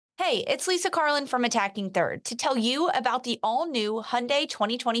Hey, it's Lisa Carlin from Attacking Third to tell you about the all-new Hyundai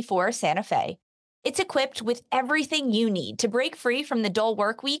 2024 Santa Fe. It's equipped with everything you need to break free from the dull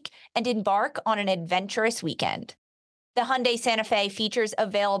work week and embark on an adventurous weekend. The Hyundai Santa Fe features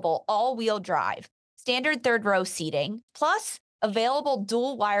available all-wheel drive, standard third-row seating, plus available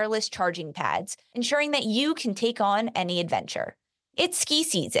dual wireless charging pads, ensuring that you can take on any adventure. It's ski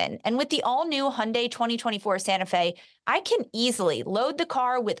season, and with the all-new Hyundai 2024 Santa Fe, I can easily load the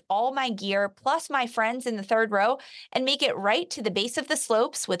car with all my gear plus my friends in the third row and make it right to the base of the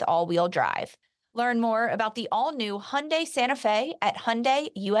slopes with all-wheel drive. Learn more about the all-new Hyundai Santa Fe at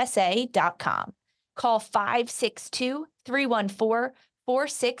HyundaiUSA.com. Call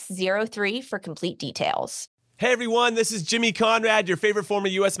 562-314-4603 for complete details. Hey everyone, this is Jimmy Conrad, your favorite former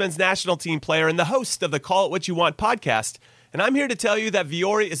U.S. men's national team player and the host of the Call It What You Want podcast. And I'm here to tell you that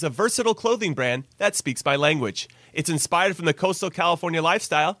Vuori is a versatile clothing brand that speaks my language. It's inspired from the coastal California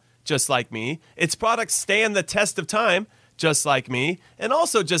lifestyle, just like me. Its products stand the test of time, just like me. And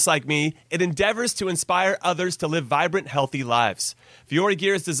also just like me, it endeavors to inspire others to live vibrant, healthy lives. Vuori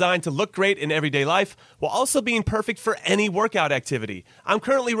gear is designed to look great in everyday life while also being perfect for any workout activity. I'm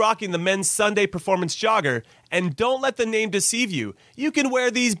currently rocking the men's Sunday Performance Jogger, and don't let the name deceive you. You can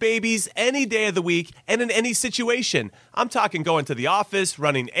wear these babies any day of the week and in any situation. I'm talking going to the office,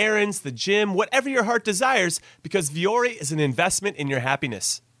 running errands, the gym, whatever your heart desires, because Vuori is an investment in your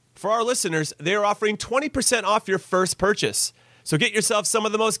happiness. For our listeners, they are offering 20% off your first purchase. So get yourself some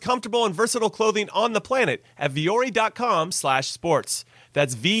of the most comfortable and versatile clothing on the planet at vuori.com/sports.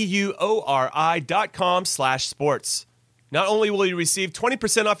 That's VUORI.com/sports. Not only will you receive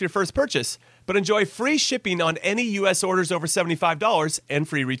 20% off your first purchase, but enjoy free shipping on any U.S. orders over $75 and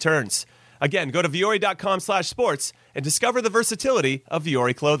free returns. Again, go to vuori.com/sports and discover the versatility of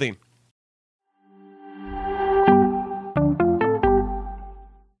Vuori clothing.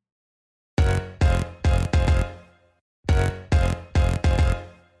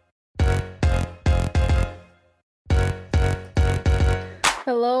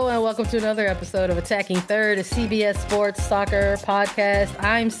 Hello and welcome to another episode of Attacking Third, a CBS Sports Soccer podcast.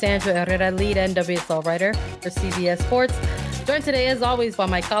 I'm Sandra Herrera, lead NWSL writer for CBS Sports. Joined today, as always, by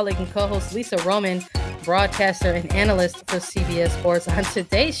my colleague and co-host Lisa Roman, broadcaster and analyst for CBS Sports. On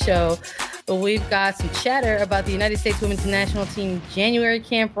today's show, we've got some chatter about the United States Women's National Team January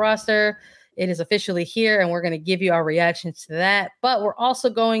camp roster. It is officially here, and we're going to give you our reactions to that. But we're also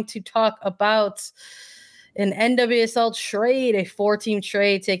going to talk about an NWSL trade, a 4-team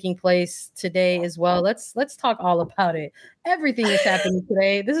trade taking place today as well. Let's talk all about it. Everything is happening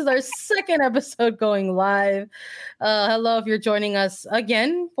today. This is our second episode going live. Hello, if you're joining us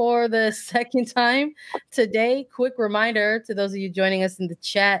again for the second time today. Quick reminder to those of you joining us in the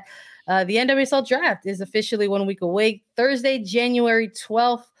chat, the NWSL draft is officially 1 week away, Thursday, January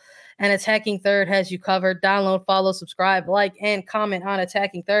 12th. And Attacking Third has you covered. Download, follow, subscribe, like, and comment on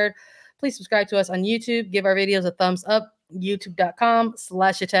Attacking Third. Please subscribe to us on YouTube. Give our videos a thumbs up.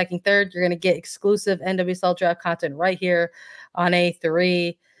 YouTube.com/Attacking Third. You're going to get exclusive NWSL draft content right here on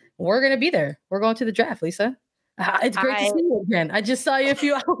A3. We're going to be there. We're going to the draft, Lisa. It's great to see you again. I just saw you a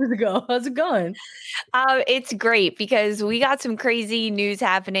few hours ago. How's it going? It's great because we got some crazy news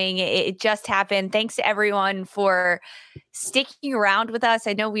happening. It just happened. Thanks to everyone for sticking around with us.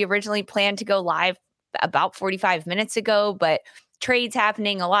 I know we originally planned to go live about 45 minutes ago, but trades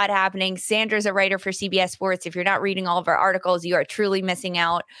happening, a lot happening. Sandra's a writer for CBS Sports. If you're not reading all of our articles, you are truly missing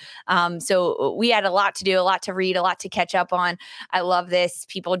out. So we had a lot to do, a lot to read, a lot to catch up on. I love this.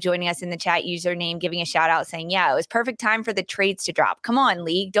 People joining us in the chat username, giving a shout out saying, yeah, it was perfect time for the trades to drop. Come on,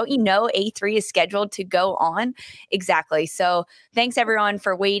 league. Don't you know A3 is scheduled to go on? Exactly. So thanks everyone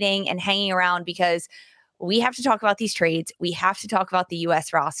for waiting and hanging around because we have to talk about these trades. We have to talk about the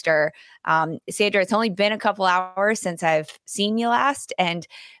U.S. roster. Sandra, it's only been a couple hours since I've seen you last. And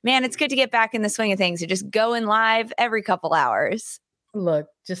man, it's good to get back in the swing of things. You're just going live every couple hours. Look,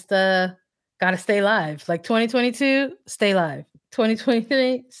 just got to stay live. Like 2022, stay live.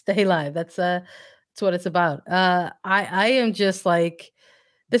 2023, stay live. That's what it's about. I am just like,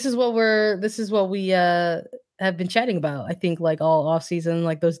 this is what we have been chatting about. I think like all off season,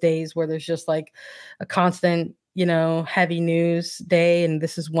 like those days where there's just like a constant, heavy news day. And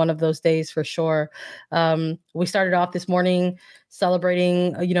this is one of those days for sure. We started off this morning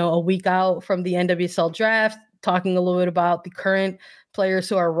celebrating, a week out from the NWSL draft, talking a little bit about the current players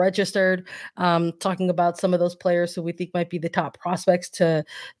who are registered, talking about some of those players who we think might be the top prospects to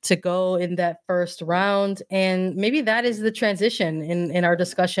go in that first round. And maybe that is the transition in our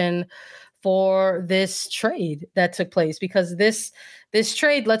discussion for this trade that took place, because this this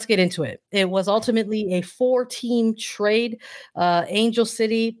trade, let's get into it. It was ultimately a 4-team trade. Angel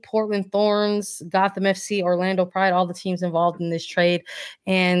City, Portland Thorns, Gotham FC, Orlando Pride, all the teams involved in this trade,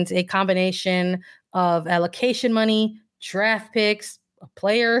 and a combination of allocation money, draft picks, a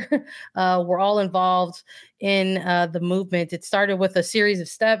player were all involved in the movement. It started with a series of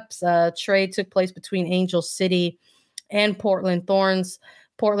steps. Trade took place between Angel City and Portland Thorns.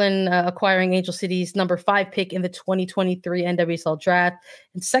 Portland acquiring Angel City's number 5 pick in the 2023 NWSL draft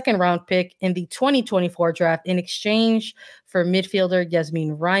and second round pick in the 2024 draft in exchange for midfielder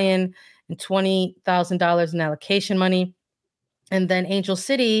Yasmin Ryan and $20,000 in allocation money. And then Angel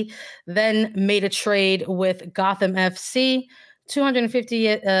City then made a trade with Gotham FC,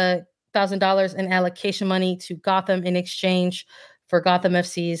 $250,000 in allocation money to Gotham in exchange for Gotham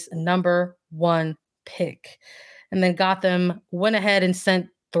FC's number 1 pick. And then Gotham went ahead and sent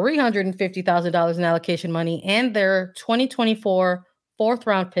 $350,000 in allocation money and their 2024 fourth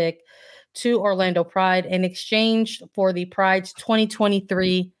round pick to Orlando Pride in exchange for the Pride's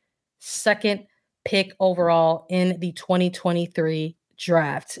 2023 second pick overall in the 2023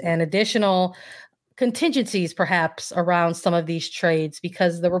 draft, and additional contingencies perhaps around some of these trades,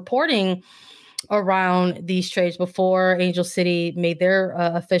 because the reporting around these trades before Angel City made their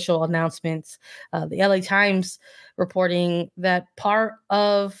official announcements, the LA Times reporting that part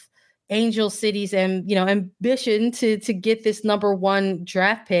of Angel City's ambition to get this number 1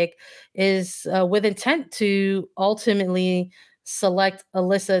 draft pick is with intent to ultimately select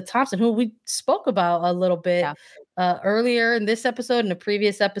Alyssa Thompson, who we spoke about a little bit earlier in this episode, in a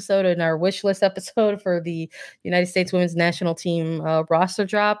previous episode, in our wish list episode for the United States Women's National Team roster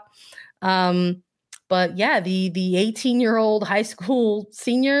drop. But yeah, the 18-year-old high school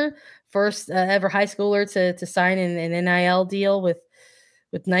senior, first ever high schooler to sign an NIL deal with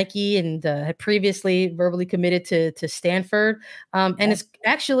Nike, and had previously verbally committed to Stanford, and is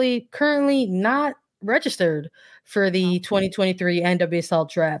actually currently not registered for the 2023 NWSL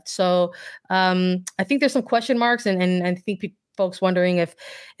draft. So I think there's some question marks, and I think folks wondering if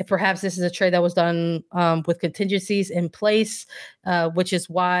perhaps this is a trade that was done with contingencies in place, which is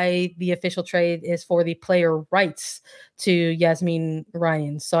why the official trade is for the player rights to Yasmin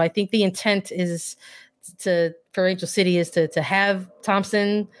Ryan. So I think the intent is for Angel City is to have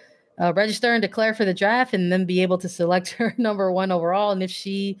Thompson register and declare for the draft, and then be able to select her number 1 overall. And if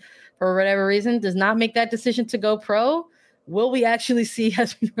she, for whatever reason, does not make that decision to go pro, will we actually see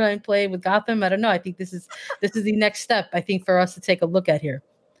Yasmin Ryan play with Gotham? I don't know. I think this is the next step, I think, for us to take a look at here.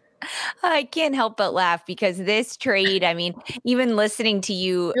 I can't help but laugh because this trade, I mean, even listening to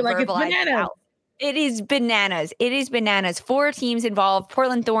you verbalize it out, it is bananas. It is bananas. 4 teams involved: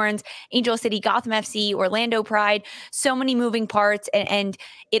 Portland Thorns, Angel City, Gotham FC, Orlando Pride. So many moving parts, and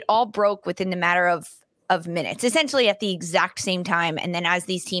it all broke within the matter of minutes, essentially at the exact same time. And then as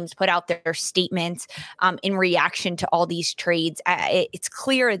these teams put out their statements in reaction to all these trades, it's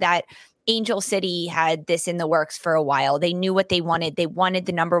clear that Angel City had this in the works for a while. They knew what they wanted. They wanted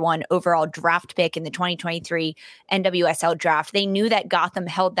the number 1 overall draft pick in the 2023 NWSL draft. They knew that Gotham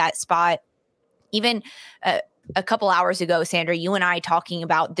held that spot. Even a couple hours ago, Sandra, you and I talking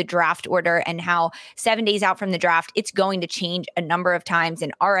about the draft order and how 7 days out from the draft, it's going to change a number of times.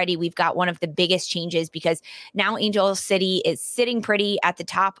 And already we've got one of the biggest changes, because now Angel City is sitting pretty at the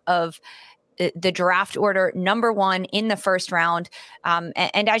top of the draft order, number 1 in the first round.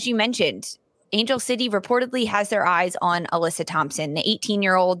 And as you mentioned, Angel City reportedly has their eyes on Alyssa Thompson, the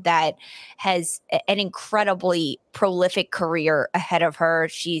 18-year-old that has an incredibly prolific career ahead of her.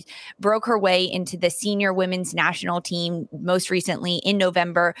 She broke her way into the senior women's national team most recently in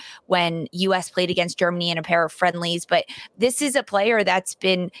November when U.S. played against Germany in a pair of friendlies. But this is a player that's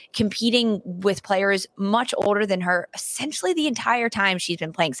been competing with players much older than her essentially the entire time she's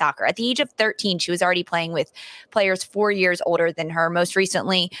been playing soccer. At the age of 13, she was already playing with players 4 years older than her. Most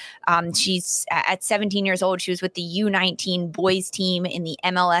recently, she's at 17 years old. She was with the U19 boys team in the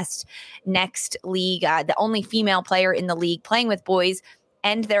MLS Next League, the only female player in the league playing with boys,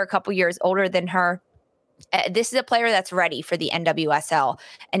 and they're a couple years older than her. This is a player that's ready for the NWSL.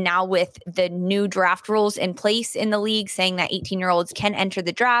 And now with the new draft rules in place in the league saying that 18-year-olds can enter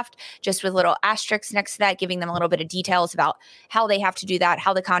the draft, just with little asterisks next to that, giving them a little bit of details about how they have to do that,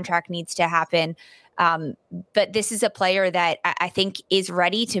 how the contract needs to happen. But this is a player that I think is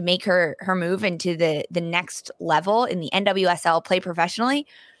ready to make her move into the next level in the NWSL, play professionally.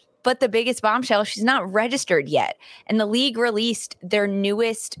 But the biggest bombshell, she's not registered yet. And the league released their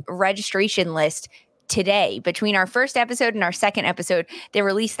newest registration list today, between our first episode and our second episode, they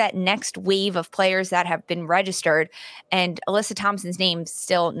released that next wave of players that have been registered, and Alyssa Thompson's name's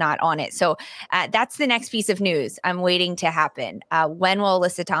still not on it. So that's the next piece of news I'm waiting to happen. When will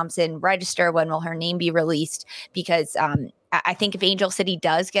Alyssa Thompson register? When will her name be released? Because I think if Angel City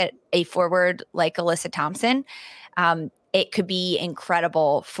does get a forward like Alyssa Thompson, it could be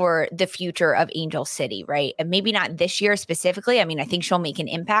incredible for the future of Angel City, right? And maybe not this year specifically. I mean, I think she'll make an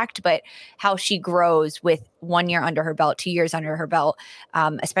impact, but how she grows with 1 year under her belt, 2 years under her belt,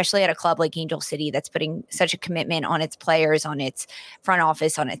 especially at a club like Angel City that's putting such a commitment on its players, on its front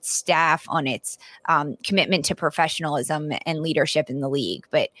office, on its staff, on its commitment to professionalism and leadership in the league.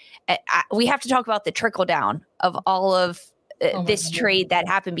 But we have to talk about the trickle down of all of this trade that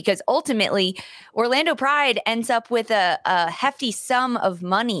happened, because ultimately Orlando Pride ends up with a hefty sum of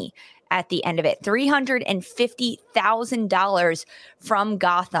money at the end of it, $350,000 from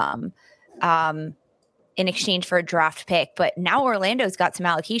Gotham in exchange for a draft pick. But now Orlando's got some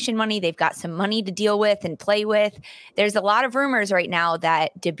allocation money. They've got some money to deal with and play with. There's a lot of rumors right now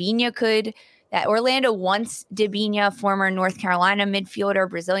that that Orlando wants Debinha, former North Carolina midfielder,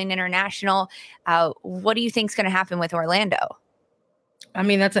 Brazilian international. What do you think is going to happen with Orlando? I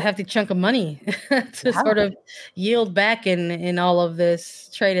mean, that's a hefty chunk of money to sort of yield back in all of this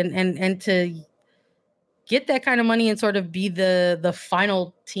trade, and to get that kind of money and sort of be the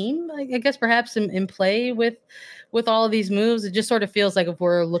final team, I guess, perhaps in play with all of these moves. It just sort of feels like, if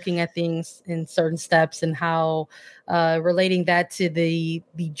we're looking at things in certain steps and how relating that to the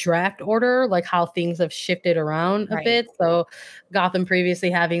draft order, like how things have shifted around a bit. So Gotham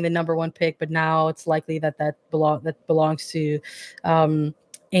previously having the number 1 pick, but now it's likely that belongs to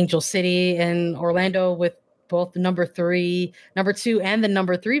Angel City, and Orlando with both the number 2 and the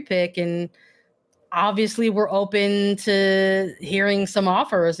number 3 pick. And obviously we're open to hearing some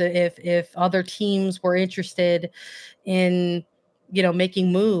offers if other teams were interested in,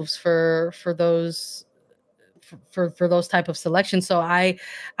 making moves for those type of selections. So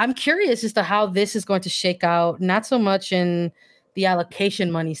I'm curious as to how this is going to shake out, not so much in the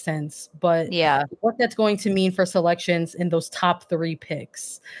allocation money sense, but what that's going to mean for selections in those top 3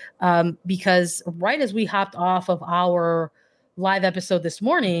 picks. Because right as we hopped off of our live episode this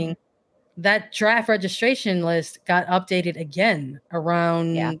morning, that draft registration list got updated again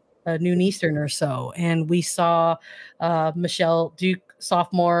around noon Eastern or so. And we saw Michelle Duke,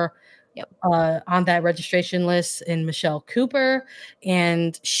 sophomore, on that registration list, and Michelle Cooper.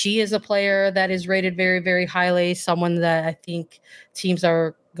 And she is a player that is rated very, very highly, someone that I think teams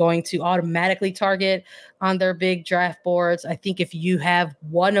are going to automatically target on their big draft boards. I think if you have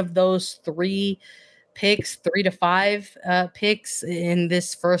one of those 3 picks, 3 to 5 picks in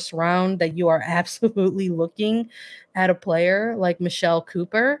this first round, that you are absolutely looking at a player like Michelle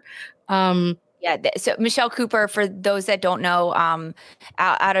Cooper. So Michelle Cooper, for those that don't know,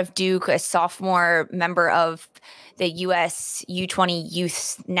 out of Duke, a sophomore member of the U.S. U20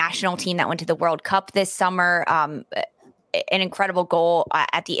 youth national team that went to the World Cup this summer. An incredible goal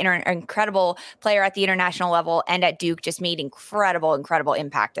at the incredible player at the international level, and at Duke, just made incredible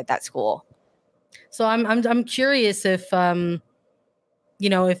impact at that school. So I'm curious if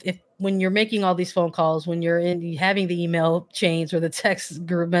if when you're making all these phone calls, when you're having the email chains or the text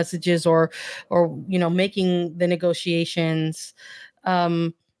group messages, or making the negotiations,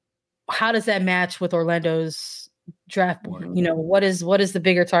 how does that match with Orlando's draft board? What is the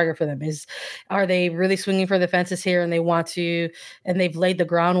bigger target for them? Are they really swinging for the fences here, and they've laid the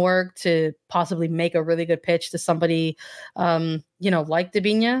groundwork to possibly make a really good pitch to somebody like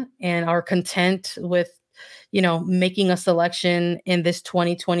Debinha, and are content with making a selection in this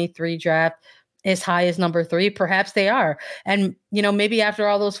 2023 draft as high as number 3? Perhaps they are. And maybe after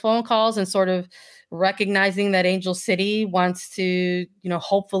all those phone calls and sort of recognizing that Angel City wants to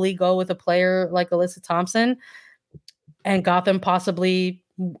hopefully go with a player like Alyssa Thompson, and Gotham possibly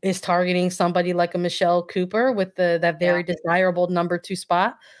is targeting somebody like a Michelle Cooper with that very desirable number 2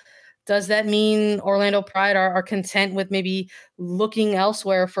 spot. Does that mean Orlando Pride are content with maybe looking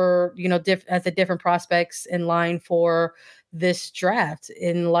elsewhere for, at the different prospects in line for this draft,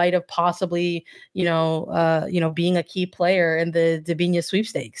 in light of possibly, being a key player in the Debinha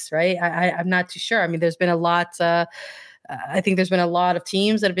sweepstakes, right? I'm not too sure. I mean, there's been a lot. I think there's been a lot of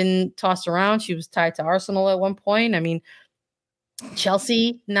teams that have been tossed around. She was tied to Arsenal at one point. I mean,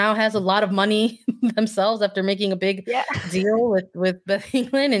 Chelsea now has a lot of money themselves after making a big deal with Beth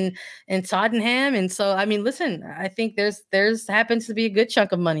England and Tottenham. And so, I mean, listen, I think there's happens to be a good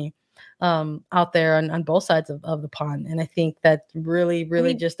chunk of money out there on both sides of the pond. And I think that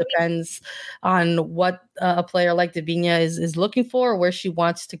really just depends on what a player like Debinha is looking for, where she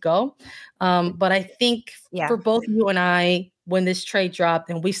wants to go. But I think for both you and I, when this trade dropped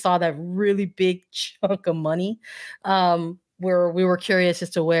and we saw that really big chunk of money, where we were curious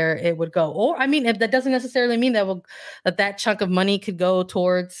as to where it would go. Or, I mean, if that doesn't necessarily mean that chunk of money could go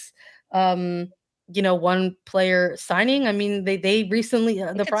towards, one player signing. I mean, they recently,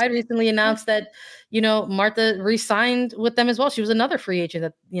 the Pride recently announced that, Marta re-signed with them as well. She was another free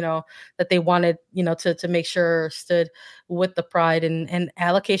agent that they wanted, to make sure stood with the Pride, and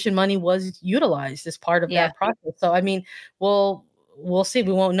allocation money was utilized as part of that process. So, I mean, we'll see.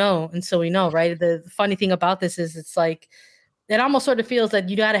 We won't know until we know, right? The funny thing about this is it's like, it almost sort of feels that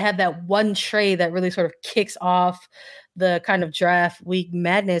you got to have that one trade that really sort of kicks off the kind of draft week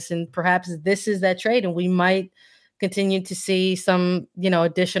madness. And perhaps this is that trade, and we might continue to see some,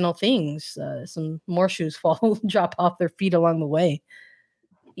 additional things, some more shoes drop off their feet along the way.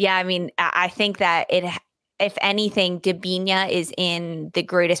 Yeah. I mean, I think that if anything, Debinha is in the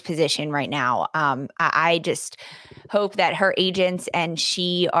greatest position right now. I just hope that her agents and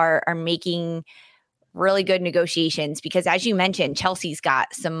she are making really good negotiations, because as you mentioned, Chelsea's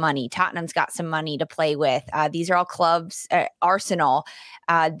got some money, Tottenham's got some money to play with. These are all clubs, Arsenal,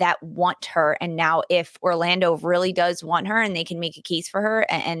 that want her. And now if Orlando really does want her and they can make a case for her,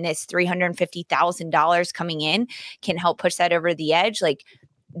 and this $350,000 coming in can help push that over the edge, like,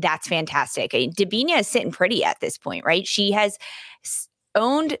 that's fantastic. I mean, Debinha is sitting pretty at this point, right? She has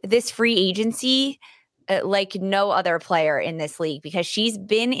owned this free agency like no other player in this league, because she's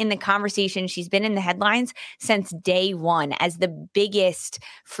been in the conversation. She's been in the headlines since day one as the biggest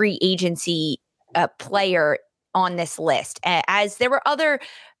free agency player on this list. As there were other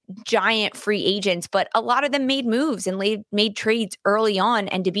giant free agents, but a lot of them made moves and made trades early on.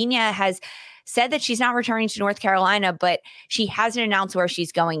 And Debinha has said that she's not returning to North Carolina, but she hasn't announced where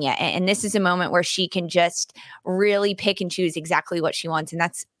she's going yet. And this is a moment where she can just really pick and choose exactly what she wants. And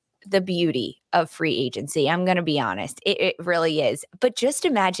that's the beauty of free agency. I'm going to be honest. It really is. But just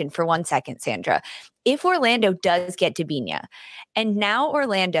imagine for 1 second, Sandra, if Orlando does get Debinha, and now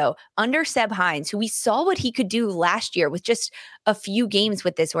Orlando under Seb Hines, who we saw what he could do last year with just a few games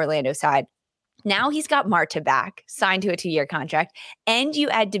with this Orlando side. Now he's got Marta back, signed to a 2-year contract, and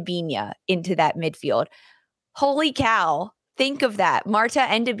you add Debinha into that midfield. Holy cow. Think of that. Marta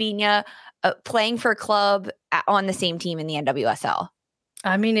and Debinha playing for a club on the same team in the NWSL.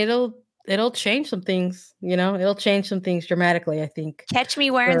 I mean, it'll change some things, it'll change some things dramatically, I think. Catch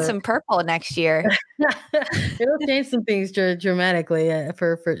me wearing some purple next year. It'll change some things dramatically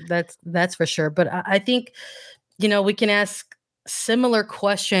for that's for sure. But I think, we can ask similar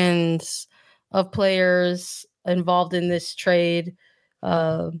questions of players involved in this trade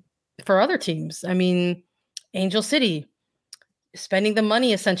for other teams. I mean, Angel City spending the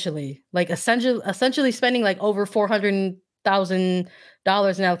money essentially spending like over $400,000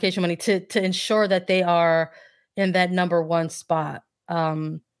 in allocation money to ensure that they are in that number one spot,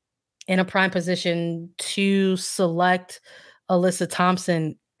 in a prime position to select Alyssa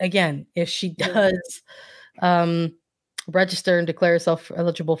Thompson. Again, if she does register and declare herself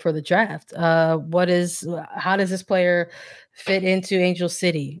eligible for the draft, how does this player fit into Angel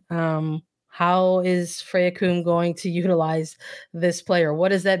City? How is Freya Coombe going to utilize this player? What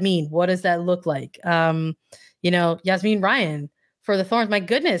does that mean? What does that look like? Yasmin Ryan for the Thorns. My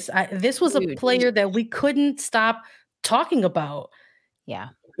goodness, this was a player that we couldn't stop talking about. Yeah.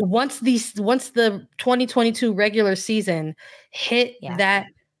 Once the 2022 regular season hit that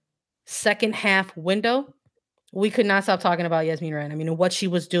second half window, we could not stop talking about Yasmin Ryan. I mean, what she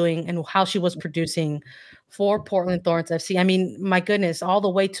was doing and how she was producing for Portland Thorns FC. I mean, my goodness, all the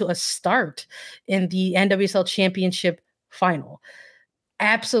way to a start in the NWSL Championship final.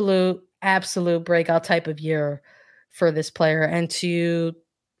 Absolute breakout type of year for this player, and to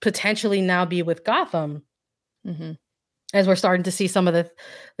potentially now be with Gotham, as we're starting to see some of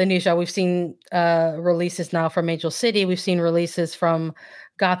the news. We've seen releases now from Angel City. We've seen releases from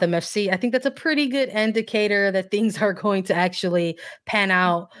Gotham FC. I think that's a pretty good indicator that things are going to actually pan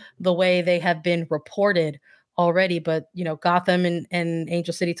out the way they have been reported already. But Gotham and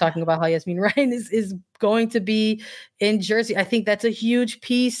Angel City talking about how Yasmin Ryan is going to be in Jersey. I think that's a huge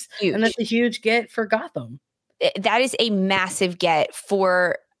piece, and that's a huge get for Gotham. That is a massive get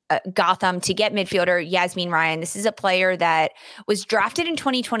for Gotham to get midfielder Yasmin Ryan. This is a player that was drafted in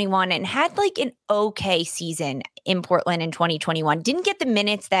 2021 and had like an okay season in Portland in 2021. Didn't get the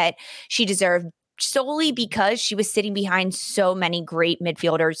minutes that she deserved. solely because she was sitting behind so many great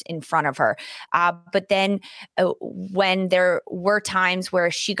midfielders in front of her. But then when there were times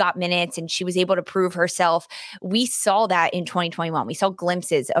where she got minutes and she was able to prove herself, we saw that in 2021. We saw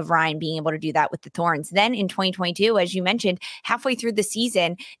glimpses of Ryan being able to do that with the Thorns. Then in 2022, as you mentioned, halfway through the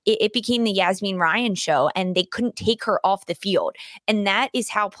season, it became the Yazmeen Ryan show, and they couldn't take her off the field. And that is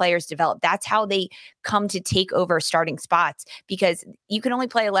how players develop. That's how they come to take over starting spots, because you can only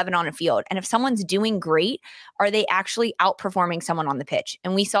play 11 on a field. And if someone's doing great, are they actually outperforming someone on the pitch?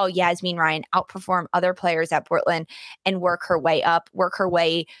 And we saw Yazmeen Ryan outperform other players at Portland and work her way up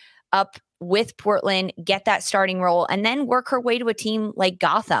with Portland, get that starting role, and then work her way to a team like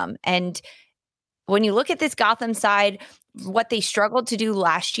Gotham. And when you look at this Gotham side, what they struggled to do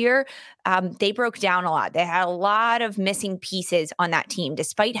last year, they broke down a lot. They had a lot of missing pieces on that team,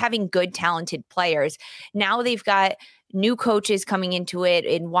 despite having good, talented players. Now they've got new coaches coming into it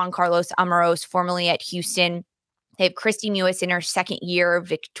in Juan Carlos Amoros, formerly at Houston. They have Christy Mewis in her second year.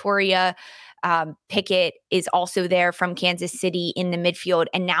 Victoria Pickett is also there from Kansas City in the midfield.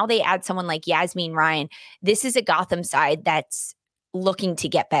 And now they add someone like Yazmeen Ryan. This is a Gotham side that's looking to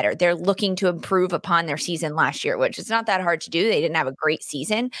get better. They're looking to improve upon their season last year, which is not that hard to do. They didn't have a great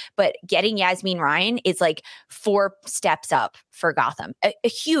season, but getting Yazmeen Ryan is like 4 steps up for Gotham. A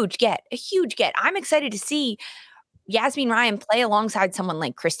huge get. I'm excited to see Yazmeen Ryan play alongside someone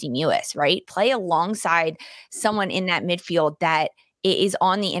like Christy Mewis, right? Play alongside someone in that midfield that is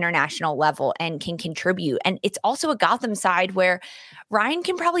on the international level and can contribute. And it's also a Gotham side where Ryan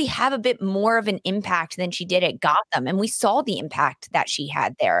can probably have a bit more of an impact than she did at Gotham. And we saw the impact that she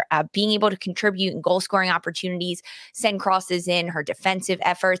had there, being able to contribute in goal scoring opportunities, send crosses in, her defensive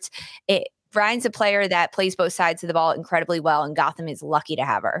efforts. Ryan's a player that plays both sides of the ball incredibly well, and Gotham is lucky to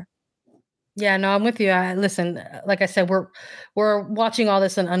have her. Yeah, no, I'm with you. Listen, like I said, we're watching all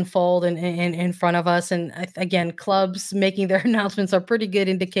this unfold in front of us, and again, clubs making their announcements are pretty good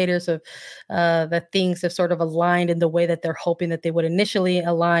indicators of that things have sort of aligned in the way that they're hoping that they would initially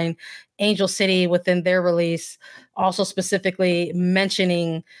align. Angel City within their release also specifically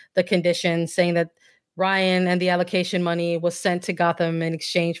mentioning the conditions, saying that Ryan and the allocation money was sent to Gotham in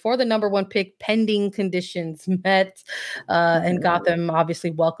exchange for the number 1 pick, pending conditions met, and Gotham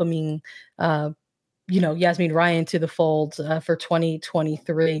obviously welcoming, Yazmeen Ryan to the fold for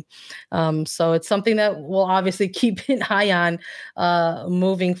 2023. So it's something that we'll obviously keep an eye on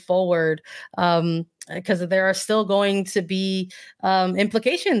moving forward. Because there are still going to be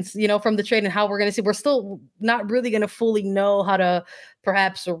implications, from the trade and how we're going to see. We're still not really going to fully know how to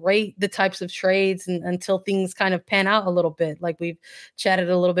perhaps rate the types of trades until things kind of pan out a little bit. Like we've chatted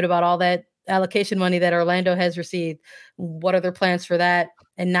a little bit about all that allocation money that Orlando has received. What are their plans for that?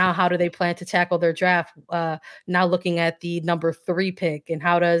 And now how do they plan to tackle their draft? Now looking at the number 3 pick, and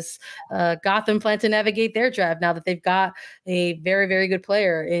how does Gotham plan to navigate their draft now that they've got a very, very good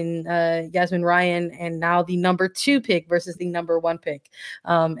player in Yazmeen Ryan, and now the number 2 pick versus the number 1 pick?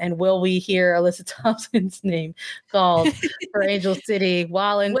 And will we hear Alyssa Thompson's name called for Angel City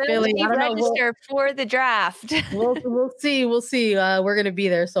while in Philly? I don't know. Register for the draft. We'll see. We're going to be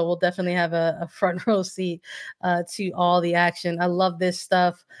there, so we'll definitely have a front row seat to all the action. I love this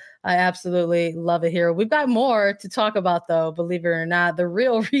stuff. I absolutely love it here. We've got more to talk about, though, believe it or not. The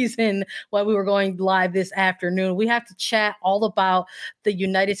real reason why we were going live this afternoon, we have to chat all about the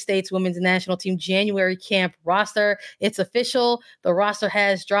United States Women's National Team January camp roster. It's official. The roster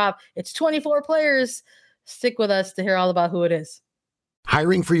has dropped. It's 24 players. Stick with us to hear all about who it is.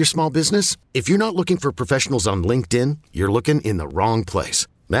 Hiring for your small business? If you're not looking for professionals on LinkedIn, you're looking in the wrong place.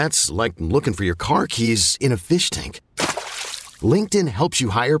 That's like looking for your car keys in a fish tank. LinkedIn helps you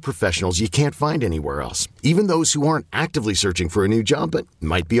hire professionals you can't find anywhere else, even those who aren't actively searching for a new job but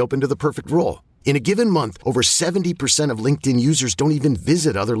might be open to the perfect role. In a given month, over 70% of LinkedIn users don't even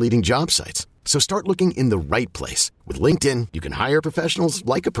visit other leading job sites. So start looking in the right place. With LinkedIn, you can hire professionals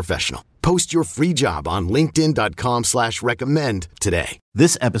like a professional. Post your free job on linkedin.com/recommend today.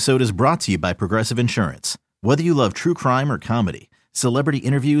 This episode is brought to you by Progressive Insurance. Whether you love true crime or comedy, celebrity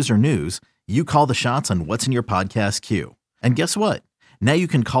interviews or news, you call the shots on what's in your podcast queue. And guess what? Now you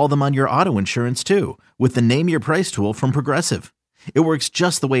can call them on your auto insurance too with the Name Your Price tool from Progressive. It works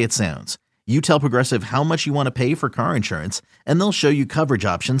just the way it sounds. You tell Progressive how much you want to pay for car insurance, and they'll show you coverage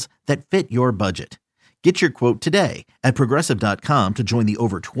options that fit your budget. Get your quote today at Progressive.com to join the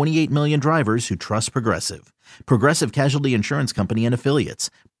over 28 million drivers who trust Progressive. Progressive Casualty Insurance Company and Affiliates.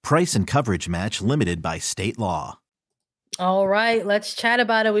 Price and coverage match limited by state law. All right, let's chat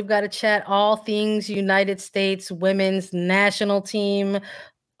about it. We've got to chat all things United States Women's National Team.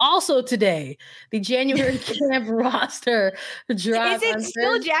 Also today, the January camp roster dropped. Is it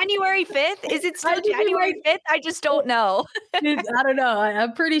still January 5th? Is it still January 5th? I just don't know. I don't know.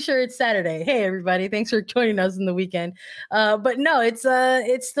 I'm pretty sure it's Saturday. Hey, everybody. Thanks for joining us in the weekend. But no, it's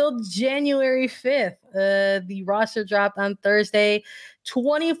still January 5th. The roster dropped on Thursday.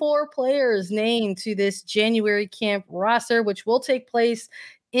 24 players named to this January camp roster, which will take place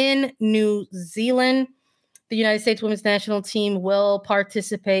in New Zealand. The United States women's national team will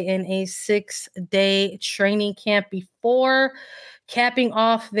participate in a 6-day training camp before capping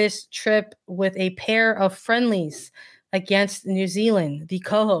off this trip with a pair of friendlies against New Zealand, the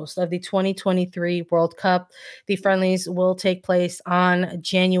co-host of the 2023 World Cup. The friendlies will take place on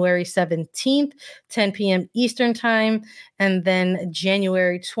January 17th, 10 p.m. Eastern Time, and then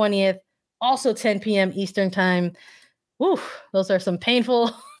January 20th, also 10 p.m. Eastern Time. Woo, those are some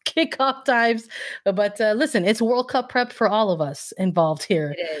painful kickoff times, but listen, it's World Cup prep for all of us involved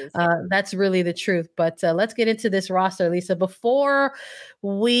here. It is. That's really the truth. But let's get into this roster, Lisa. Before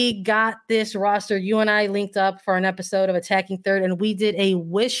we got this roster, you and I linked up for an episode of Attacking Third, and we did a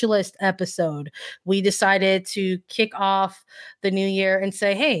wish list episode. We decided to kick off the new year and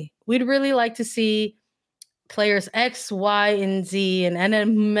say, hey, we'd really like to see players X, Y, and Z, and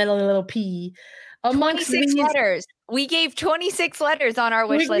NMLP amongst 26 letters. We gave 26 letters on our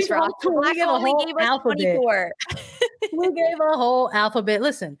wish list roster. We gave a whole alphabet. 24. We gave a whole alphabet.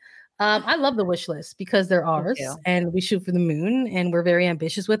 Listen, I love the wish list because they're ours and we shoot for the moon and we're very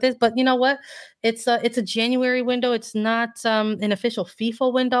ambitious with it. But you know what? It's a January window. It's not an official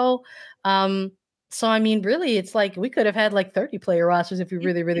FIFA window. So, I mean, really, it's like we could have had like 30 player rosters if we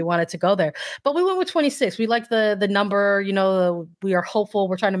really, really wanted to go there. But we went with 26. We like the number, we are hopeful.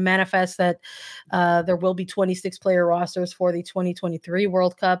 We're trying to manifest that there will be 26 player rosters for the 2023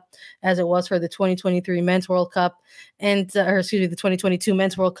 World Cup as it was for the 2023 Men's World Cup the 2022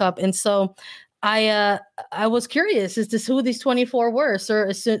 Men's World Cup. And so I was curious as to who these 24 were. So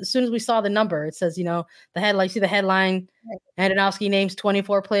as soon as we saw the number, it says, the headline, see the headline, Andonovski names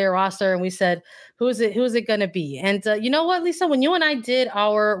 24 player roster. And we said, who's it going to be? And you know what, Lisa, when you and I did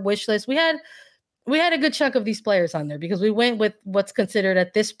our wish list, we had a good chunk of these players on there because we went with what's considered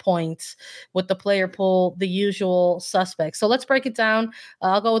at this point with the player pool, the usual suspects. So let's break it down.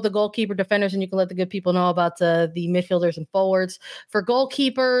 I'll go with the goalkeeper, defenders, and you can let the good people know about the midfielders and forwards. For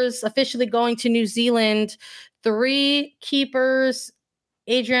goalkeepers, officially going to New Zealand, 3 keepers,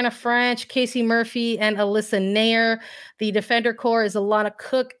 Adriana Franch, Casey Murphy, and Alyssa Nair. The defender core is Alana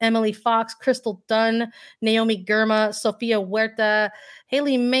Cook, Emily Fox, Crystal Dunn, Naomi Girma, Sophia Huerta,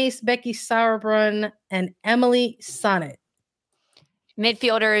 Haley Mace, Becky Sauerbrunn, and Emily Sonnet.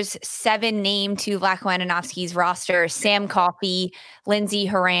 Midfielders, 7 named to Vlatko Andonovski's roster: Sam Coffey, Lindsay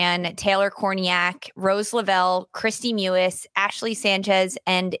Horan, Taylor Korniak, Rose Lavelle, Christy Mewis, Ashley Sanchez,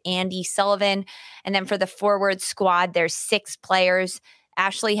 and Andy Sullivan. And then for the forward squad, there's 6 players: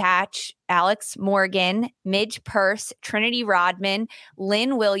 Ashley Hatch, Alex Morgan, Midge Purse, Trinity Rodman,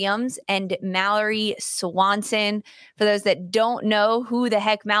 Lynn Williams, and Mallory Swanson. For those that don't know who the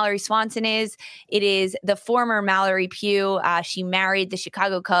heck Mallory Swanson is, it is the former Mallory Pugh. She married the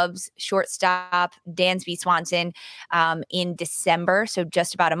Chicago Cubs shortstop Dansby Swanson in December, so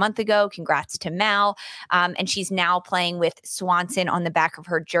just about a month ago. Congrats to Mal. And she's now playing with Swanson on the back of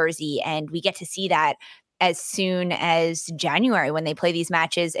her jersey, and we get to see that as soon as January when they play these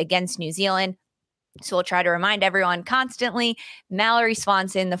matches against New Zealand. So we'll try to remind everyone constantly, Mallory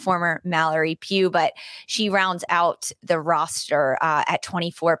Swanson, the former Mallory Pugh, but she rounds out the roster at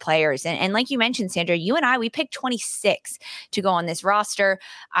 24 players. And like you mentioned, Sandra, you and I, we picked 26 to go on this roster.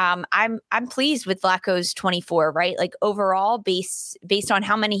 I'm pleased with Vlatko's 24, right? Like overall, based on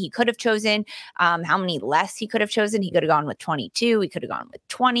how many he could have chosen, how many less he could have chosen. He could have gone with 22. He could have gone with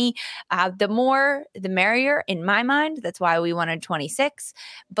 20. The more, the merrier in my mind. That's why we wanted 26.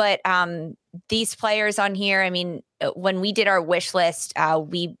 But these players on here, I mean, when we did our wish list,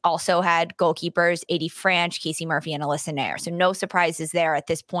 we also had goalkeepers, Adi Franch, Casey Murphy, and Alyssa Nair. So no surprises there at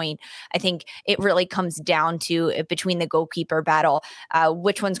this point. I think it really comes down to, between the goalkeeper battle,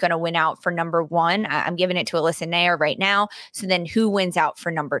 which one's going to win out for number 1. I'm giving it to Alyssa Nair right now. So then who wins out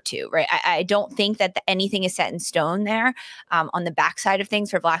for number 2, right? I don't think that anything is set in stone there. On the backside of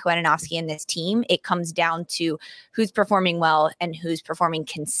things for Vlatko Andonovski and this team, it comes down to who's performing well and who's performing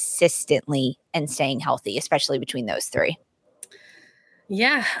consistently and staying healthy, especially between those 3.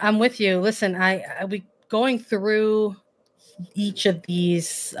 Yeah, I'm with you. Listen, I be going through each of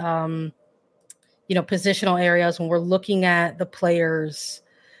these, positional areas when we're looking at the players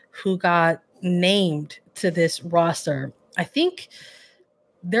who got named to this roster. I think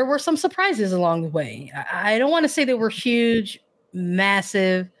there were some surprises along the way. I don't want to say they were huge,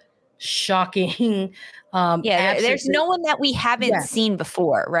 massive, shocking. There's no one that we haven't seen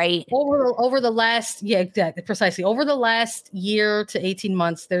before, right? Over the last, exactly, precisely. Over the last year to 18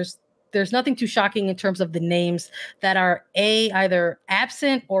 months, there's nothing too shocking in terms of the names that are either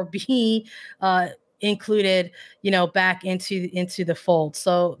absent or B included, back into the fold.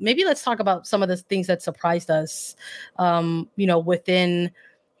 So maybe let's talk about some of the things that surprised us, within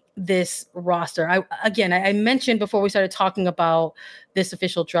this roster. I mentioned before we started talking about this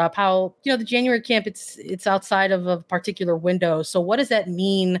official drop how the January camp it's outside of a particular window. So what does that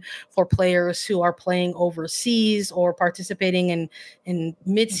mean for players who are playing overseas or participating in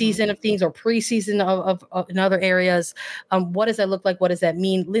mid-season of things or preseason of in other areas? What does that look like? What does that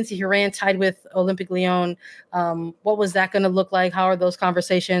mean? Lindsey Horan tied with Olympique Lyon. What was that going to look like? How are those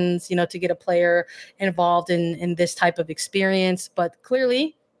conversations, to get a player involved in this type of experience? But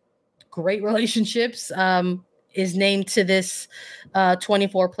clearly, great relationships is named to this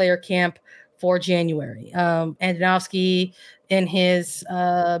 24-player camp for January. Andonovski, in his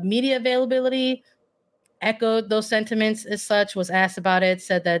media availability, echoed those sentiments as such, was asked about it,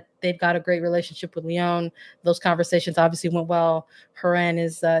 said that they've got a great relationship with Lyon. Those conversations obviously went well. Horan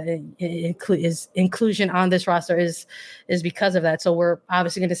is inclusion on this roster is because of that. So we're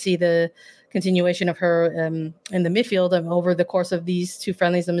obviously going to see the continuation of her in the midfield over the course of these two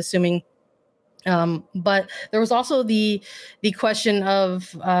friendlies, I'm assuming. But there was also the question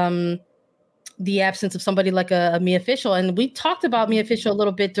of the absence of somebody like a Mia Fishel. And we talked about Mia Fishel a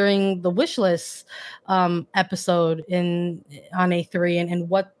little bit during the wish list episode on A3 and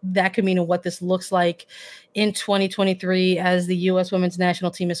what that could mean and what this looks like in 2023 as the U.S. women's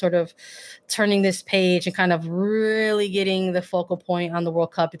national team is sort of turning this page and kind of really getting the focal point on the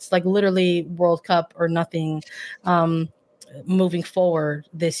World Cup. It's like literally World Cup or nothing moving forward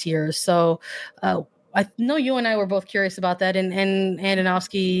this year. So I know you and I were both curious about that, and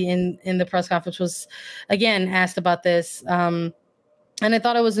Andonovski in the press conference was again asked about this, and I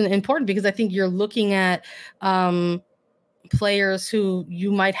thought it was important because I think you're looking at players who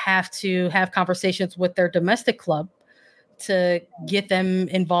you might have to have conversations with their domestic club to get them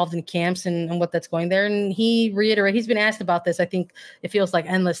involved in camps and what that's going there. And he reiterated, he's been asked about this. I think it feels like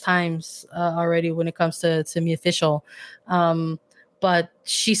endless times already when it comes to Mia Fishel, but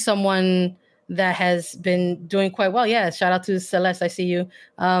she's someone that has been doing quite well. Yeah, shout out to Celeste. I see you.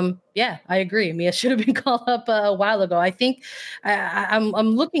 Yeah, I agree. Mia should have been called up a while ago. I think I'm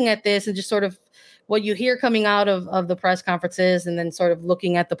looking at this and just sort of what you hear coming out of the press conferences and then sort of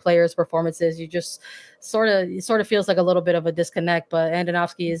looking at the players' performances. You just it sort of feels like a little bit of a disconnect. But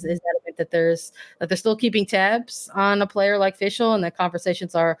Andonovski is adamant that they're still keeping tabs on a player like Fishel and that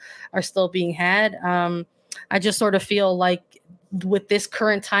conversations are still being had. I just sort of feel like with this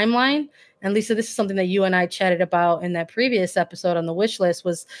current timeline, and Lisa, this is something that you and I chatted about in that previous episode on the wish list,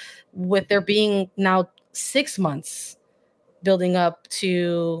 was with there being now 6 months building up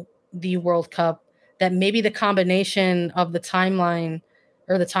to the World Cup, that maybe the combination of the timeline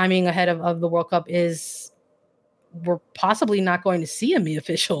or the timing ahead of the World Cup is we're possibly not going to see a Mia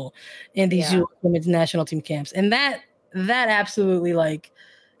Fishel in these U.S. women's national team camps. And that absolutely, like,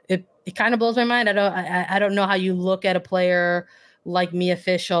 it kind of blows my mind. I don't know how you look at a player like Mia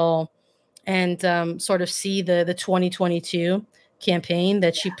Fishel and sort of see the 2022 campaign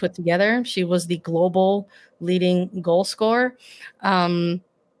that she put together. She was the global leading goal scorer. And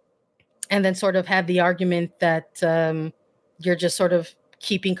then sort of have the argument that you're just sort of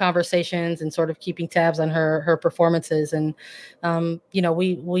keeping conversations and sort of keeping tabs on her performances. And,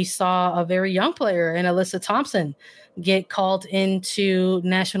 we saw a very young player in Alyssa Thompson get called into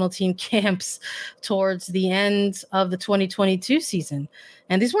national team camps towards the end of the 2022 season.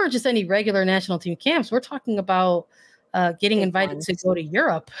 And these weren't just any regular national team camps. We're talking about getting invited to go to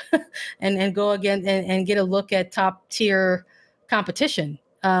Europe and go again and get a look at top tier competition.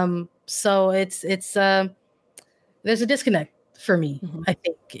 So it's there's a disconnect for me, I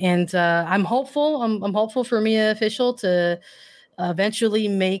think, and I'm hopeful. I'm hopeful for Mia Fishel to eventually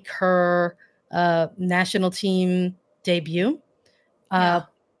make her national team debut.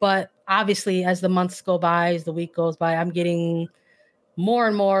 But obviously, as the months go by, as the week goes by, I'm getting more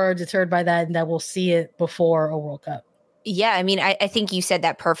and more deterred by that, and that we'll see it before a World Cup. Yeah, I mean, I think you said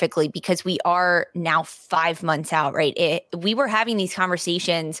that perfectly because we are now 5 months out, right? We were having these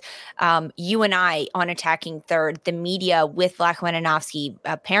conversations, you and I, on Attacking Third, the media with Vlatko Andonovski,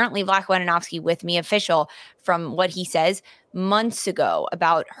 apparently Vlatko Andonovski with Mia Fishel, from what he says months ago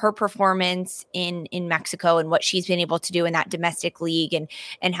about her performance in Mexico and what she's been able to do in that domestic league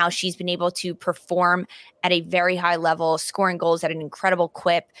and how she's been able to perform at a very high level, scoring goals at an incredible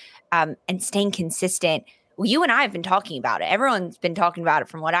clip, and staying consistent. you and I have been talking about it. Everyone's been talking about it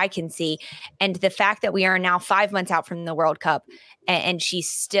from what I can see. And the fact that we are now 5 months out from the World Cup and she's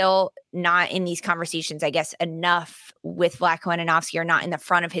still not in these conversations, I guess, enough with Vlatko Andonovski, or not in the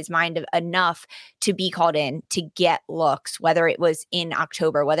front of his mind enough to be called in to get looks, whether it was in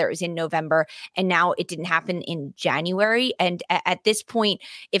October, whether it was in November, and now it didn't happen in January. And at this point,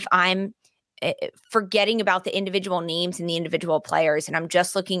 if I'm forgetting about the individual names and the individual players, and I'm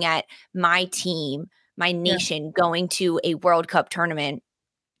just looking at my team, my nation going to a World Cup tournament,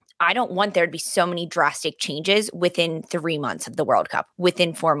 I don't want there to be so many drastic changes within 3 months of the World Cup,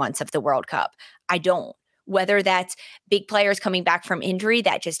 within 4 months of the World Cup. I don't. Whether that's big players coming back from injury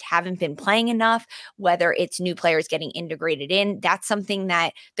that just haven't been playing enough, whether it's new players getting integrated in, that's something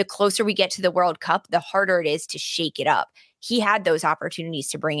that the closer we get to the World Cup, the harder it is to shake it up. He had those opportunities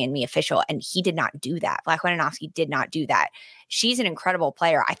to bring in Mia Fishel, and he did not do that. Vlatko Andonovski did not do that. She's an incredible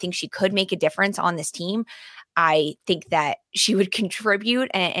player. I think she could make a difference on this team. I think that she would contribute,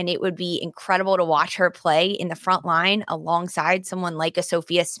 and it would be incredible to watch her play in the front line alongside someone like a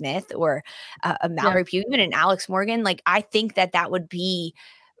Sophia Smith or a Mallory Pugh, even an Alex Morgan. Like, I think that that would be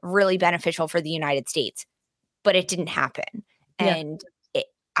really beneficial for the United States, but it didn't happen. And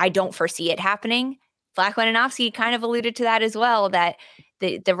I don't foresee it happening. Vlatko Andonovski kind of alluded to that as well, that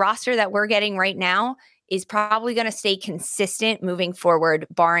the roster that we're getting right now is probably going to stay consistent moving forward,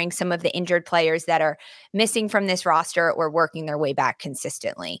 barring some of the injured players that are missing from this roster or working their way back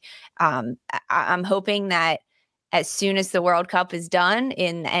consistently. I'm hoping that as soon as the World Cup is done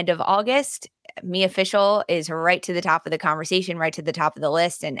in the end of August, Mia Fishel is right to the top of the conversation, right to the top of the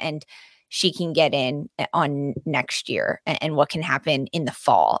list, and she can get in on next year and what can happen in the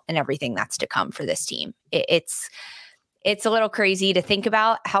fall and everything that's to come for this team. It's a little crazy to think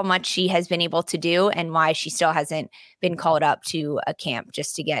about how much she has been able to do and why she still hasn't been called up to a camp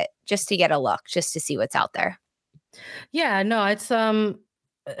just to get a look, just to see what's out there. Yeah, no, it's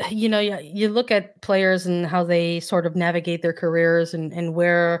you look at players and how they sort of navigate their careers and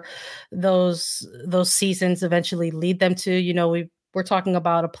where those seasons eventually lead them to. We're talking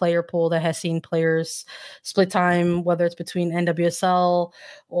about a player pool that has seen players split time, whether it's between NWSL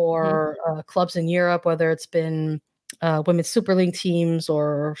or clubs in Europe, whether it's been Women's Super League teams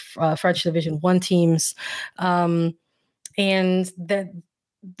or French Division 1 teams. And that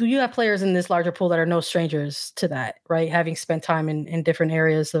you have players in this larger pool that are no strangers to that, right? Having spent time in different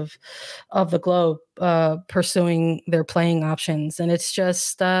areas of the globe pursuing their playing options. And it's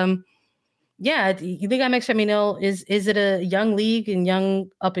just, Liga MX Femenil, is it a young league and young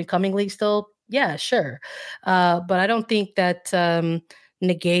up-and-coming league still? Yeah, sure. But I don't think that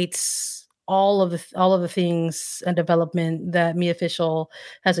negates all of the things and development that Mia Fishel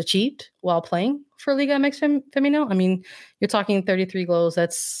has achieved while playing for Liga MX Femenil. I mean, you're talking 33 goals.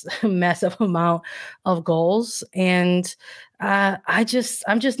 That's a massive amount of goals. And I'm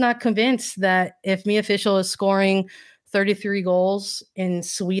just not convinced that if Mia Fishel is scoring 33 goals in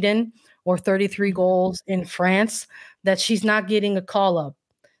Sweden or 33 goals in France, that she's not getting a call up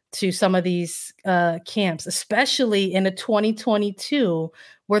to some of these camps, especially in a 2022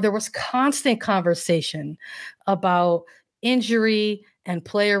 where there was constant conversation about injury and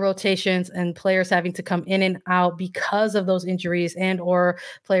player rotations and players having to come in and out because of those injuries and or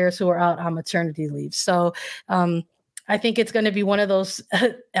players who are out on maternity leave. So I think it's going to be one of those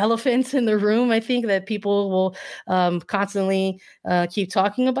elephants in the room, I think, that people will constantly keep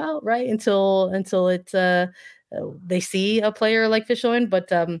talking about, right? Until they see a player like Fishel in.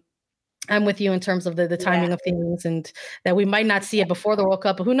 But I'm with you in terms of the timing of things, and that we might not see it before the World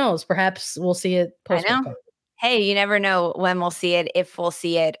Cup, but who knows? Perhaps we'll see it post-World Cup. Hey, you never know when we'll see it, if we'll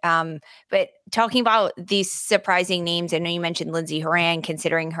see it. But talking about these surprising names, I know you mentioned Lindsey Horan,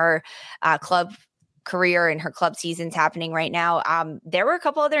 considering her club career and her club seasons happening right now. There were a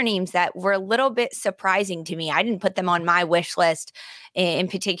couple other names that were a little bit surprising to me. I didn't put them on my wish list. In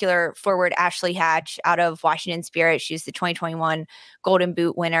particular, forward Ashley Hatch out of Washington Spirit. She was the 2021 Golden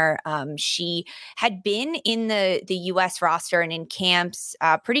Boot winner. She had been in the U.S. roster and in camps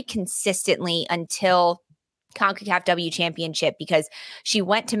pretty consistently until CONCACAF W Championship, because she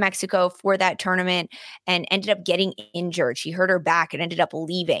went to Mexico for that tournament and ended up getting injured. She hurt her back and ended up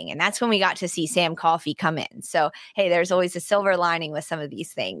leaving. And that's when we got to see Sam Coffey come in. So, hey, there's always a silver lining with some of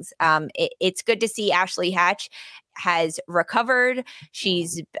these things. It's good to see Ashley Hatch has recovered.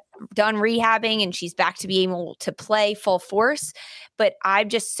 She's done rehabbing and she's back to be able to play full force. But I'm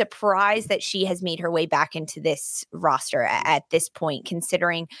just surprised that she has made her way back into this roster at this point,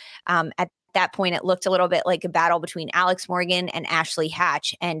 considering at that point, it looked a little bit like a battle between Alex Morgan and Ashley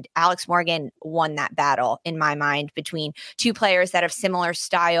Hatch. And Alex Morgan won that battle, in my mind, between two players that have similar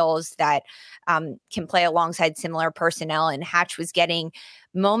styles, that can play alongside similar personnel. And Hatch was getting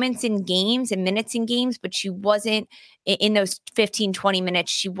moments in games and minutes in games, but she wasn't, in those 15, 20 minutes,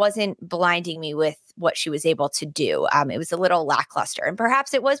 she wasn't blinding me with what she was able to do. It was a little lackluster, and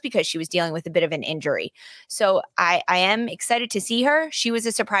perhaps it was because she was dealing with a bit of an injury. So I am excited to see her. She was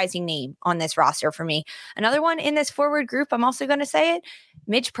a surprising name on this roster for me. Another one in this forward group, I'm also going to say it,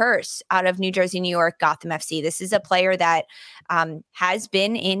 Midge Purce out of New Jersey, New York, Gotham FC. This is a player that has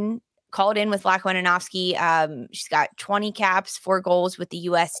been called in with Vlatko Andonovski. She's got 20 caps, 4 goals with the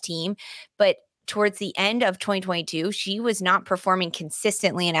U.S. team. But towards the end of 2022, she was not performing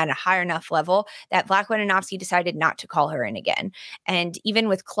consistently and at a high enough level that Vlatko Andonovski decided not to call her in again. And even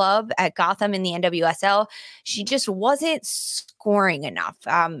with club at Gotham in the NWSL, she just wasn't scoring enough.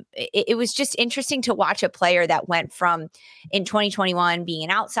 It was just interesting to watch a player that went from, in 2021, being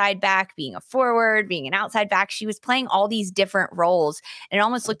an outside back, being a forward, being an outside back. She was playing all these different roles, and it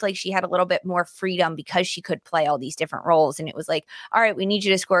almost looked like she had a little bit more freedom because she could play all these different roles. And it was like, all right, we need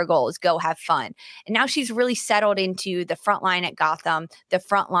you to score goals, go have fun. And now she's really settled into the front line at Gotham. The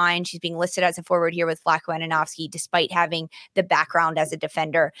front line, she's being listed as a forward here with Vlatko Andonovski, despite having the background as a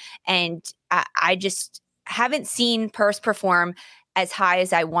defender. And I just haven't seen Purce perform as high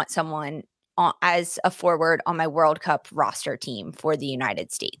as I want someone as a forward on my World Cup roster team for the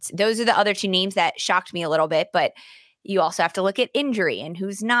United States. Those are the other two names that shocked me a little bit, but you also have to look at injury and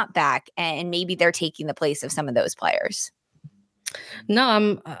who's not back, and maybe they're taking the place of some of those players.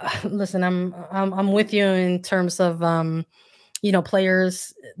 No, I'm with you in terms of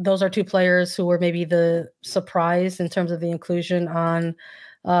players. Those are two players who were maybe the surprise in terms of the inclusion on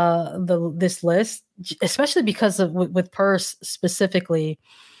this list, especially because of with Purce specifically,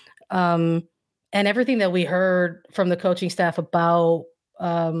 and everything that we heard from the coaching staff about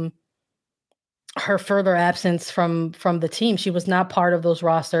her further absence from the team. She was not part of those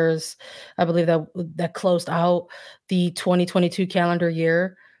rosters, I believe, that closed out the 2022 calendar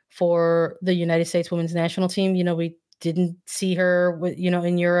year for the United States women's national team. We didn't see her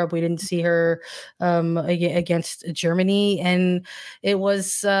in Europe. We didn't see her against Germany. And it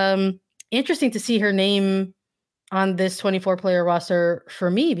was interesting to see her name on this 24-player roster for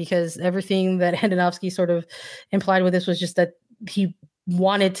me, because everything that Andonovski sort of implied with this was just that he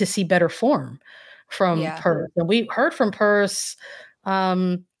wanted to see better form from Purce. And we heard from Purce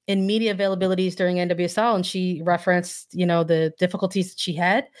in media availabilities during NWSL, and she referenced, the difficulties that she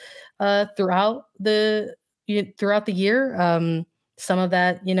had throughout the year. Some of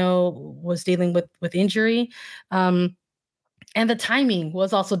that, was dealing with injury. And the timing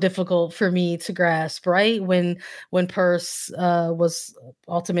was also difficult for me to grasp, right? When Purce was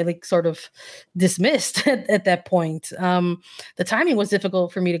ultimately sort of dismissed at that point. The timing was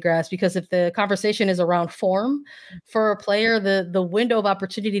difficult for me to grasp, because if the conversation is around form for a player, the window of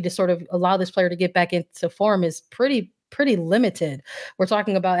opportunity to sort of allow this player to get back into form is pretty limited. We're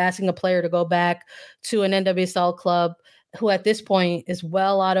talking about asking a player to go back to an NWSL club who at this point is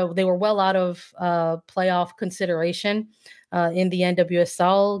well out of playoff consideration. In the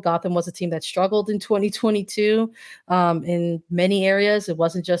NWSL, Gotham was a team that struggled in 2022 in many areas. It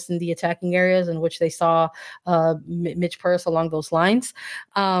wasn't just in the attacking areas in which they saw Midge Purce along those lines.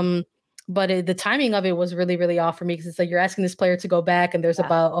 But the timing of it was really, really off for me, because it's like you're asking this player to go back, and there's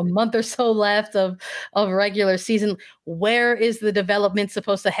about a month or so left of regular season. Where is the development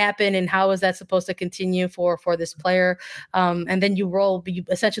supposed to happen, and how is that supposed to continue for this player? And then you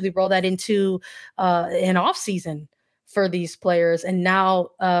essentially roll that into an off season for these players, and now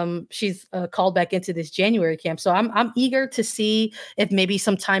she's called back into this January camp. So I'm eager to see if maybe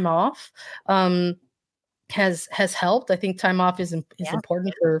some time off has helped. I think time off is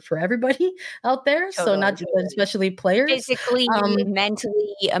important for everybody out there. Totally. So not just, especially players. Physically,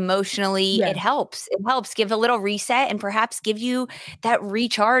 mentally, emotionally, it helps. It helps give a little reset and perhaps give you that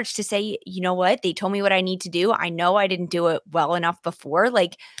recharge to say, you know what, they told me what I need to do. I know I didn't do it well enough before.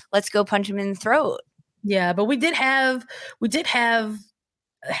 Like, let's go punch them in the throat. Yeah, but we did have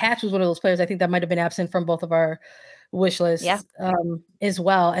Hatch was one of those players I think that might have been absent from both of our wish lists as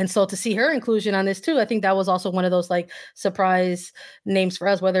well. And so to see her inclusion on this too, I think that was also one of those like surprise names for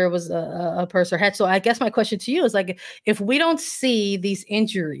us, whether it was a Purce or Hatch. So I guess my question to you is, like, if we don't see these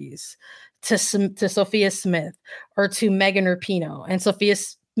injuries to Sophia Smith or to Megan Rapinoe, and Sophia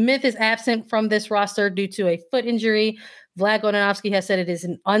Smith is absent from this roster due to a foot injury. Vlad Godanovsky has said it is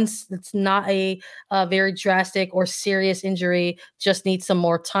it's not a very drastic or serious injury, just needs some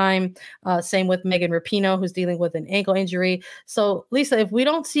more time. Same with Megan Rapinoe, who's dealing with an ankle injury. So, Lisa, if we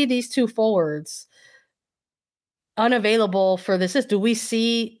don't see these two forwards unavailable for this, do we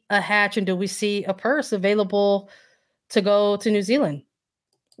see a Hatch and do we see a Purse available to go to New Zealand?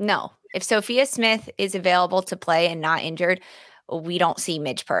 No. If Sophia Smith is available to play and not injured, we don't see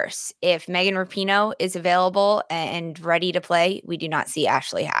Midge Purse. If Megan Rapinoe is available and ready to play, we do not see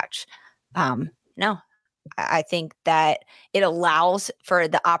Ashley Hatch. No. I think that it allows for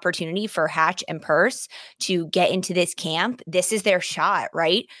the opportunity for Hatch and Purse to get into this camp. This is their shot,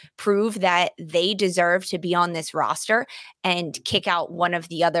 right? Prove that they deserve to be on this roster and kick out one of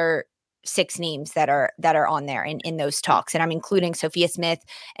the other 6 names that are on there in those talks. And I'm including Sophia Smith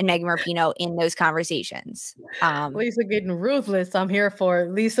and Megan Rapinoe in those conversations. Lisa getting ruthless. I'm here for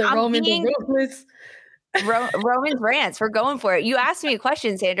it. Lisa Roman the ruthless. Roman's rants. We're going for it. You asked me a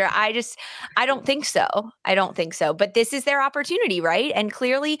question, Sandra. I don't think so. I don't think so. But this is their opportunity, right? And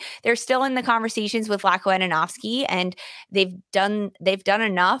clearly they're still in the conversations with Vlatko Andonovski, and they've done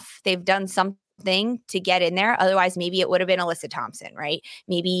enough. They've done something to get in there. Otherwise, maybe it would have been Alyssa Thompson, right?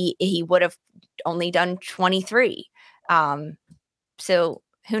 Maybe he would have only done 23. So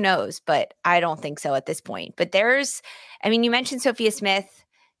who knows? But I don't think so at this point. But you mentioned Sophia Smith,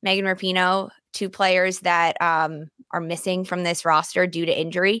 Megan Rapinoe, 2 players that are missing from this roster due to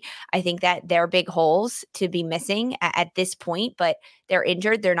injury. I think that they're big holes to be missing at this point, but they're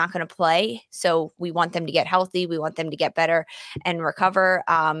injured. They're not going to play. So we want them to get healthy. We want them to get better and recover.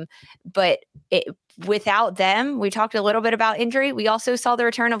 But without them, we talked a little bit about injury. We also saw the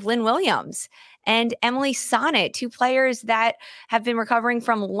return of Lynn Williams and Emily Sonnet, 2 players that have been recovering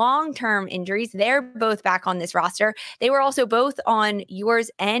from long-term injuries. They're both back on this roster. They were also both on yours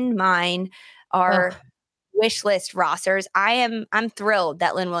and mine, our wish list rosters. I'm thrilled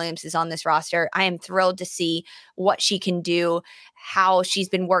that Lynn Williams is on this roster. I am thrilled to see what she can do, how she's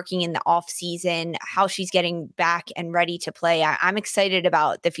been working in the off season, how she's getting back and ready to play. I'm excited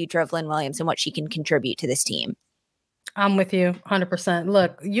about the future of Lynn Williams and what she can contribute to this team. I'm with you 100%.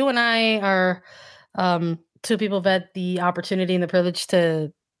 Look, you and I are 2 people who've had the opportunity and the privilege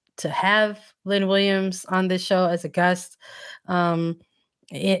to have Lynn Williams on this show as a guest.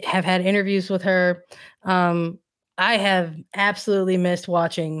 Have had interviews with her. I have absolutely missed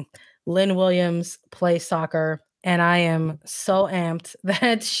watching Lynn Williams play soccer, and I am so amped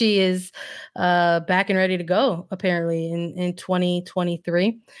that she is back and ready to go, apparently, in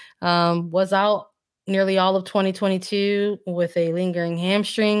 2023. Was out nearly all of 2022 with a lingering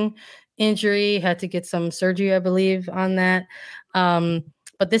hamstring injury, had to get some surgery, I believe, on that.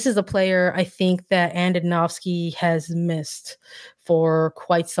 But this is a player I think that Andonovski has missed for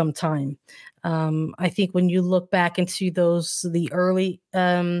quite some time. I think when you look back into the early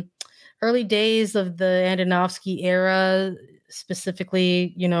days of the Andonovski era,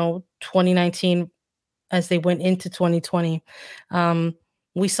 specifically, 2019, as they went into 2020,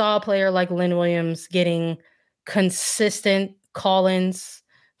 we saw a player like Lynn Williams getting consistent call-ins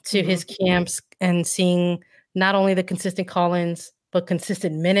to his camps and seeing not only the consistent call-ins, but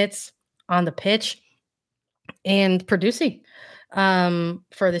consistent minutes on the pitch and producing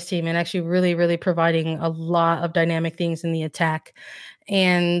for this team, and actually really, really providing a lot of dynamic things in the attack.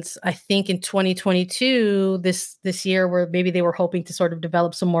 And I think in 2022, this year, where maybe they were hoping to sort of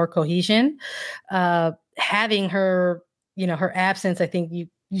develop some more cohesion, having her, her absence, I think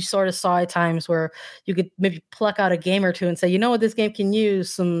you sort of saw at times where you could maybe pluck out a game or 2 and say, you know what, this game can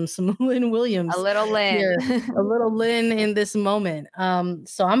use some Lynn Williams. A little Lynn. Here, a little Lynn in this moment.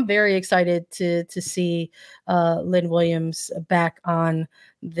 So I'm very excited to see Lynn Williams back on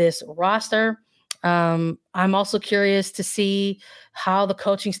this roster. I'm also curious to see how the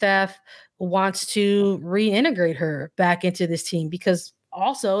coaching staff wants to reintegrate her back into this team, because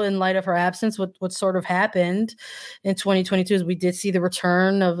also, in light of her absence, what sort of happened in 2022 is we did see the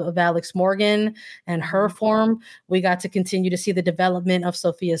return of Alex Morgan and her form. We got to continue to see the development of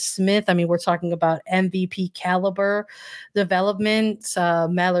Sophia Smith. I mean, we're talking about MVP caliber development.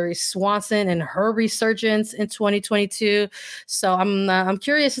 Mallory Swanson and her resurgence in 2022. So I'm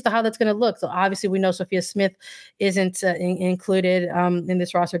curious as to how that's going to look. So obviously, we know Sophia Smith isn't included in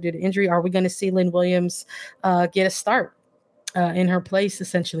this roster due to injury. Are we going to see Lynn Williams get a start in her place,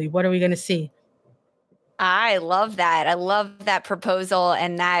 essentially? What are we going to see? I love that. I love that proposal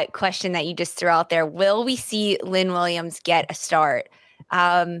and that question that you just threw out there. Will we see Lynn Williams get a start?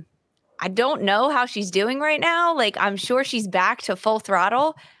 I don't know how she's doing right now. Like, I'm sure she's back to full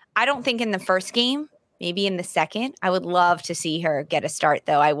throttle. I don't think in the first game maybe in the second. I would love to see her get a start,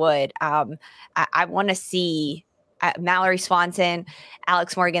 though. I would. I want to see Mallory Swanson,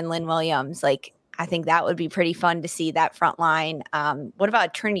 Alex Morgan, Lynn Williams. Like, I think that would be pretty fun to see that front line. What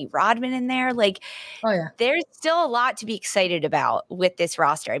about Trinity Rodman in there? Like, Oh yeah, there's still a lot to be excited about with this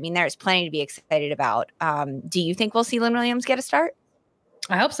roster. I mean, there's plenty to be excited about. Do you think we'll see Lynn Williams get a start?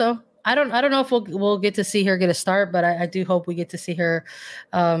 I hope so. I don't know if we'll get to see her get a start, but I do hope we get to see her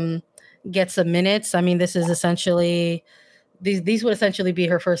get some minutes. I mean, this is essentially these would essentially be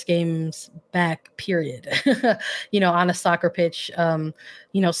her first games back, period. On a soccer pitch,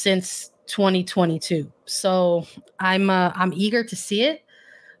 since 2022. So I'm eager to see it,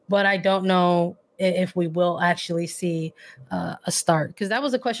 but I don't know if we will actually see a start, because that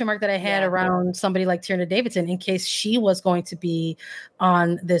was a question mark that I had around somebody like Tierna Davidson in case she was going to be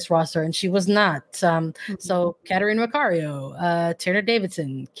on this roster, and she was not. So Katarina Macario, Tierna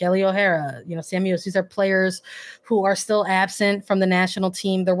Davidson, Kelly O'Hara, Sam Mewis, these are players who are still absent from the national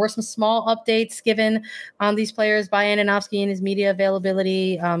team. There were some small updates given on these players by Ananovsky in his media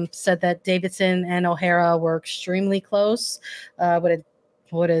availability. Said that Davidson and O'Hara were extremely close,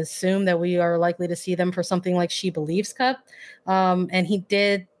 would assume that we are likely to see them for something like She Believes Cup. And he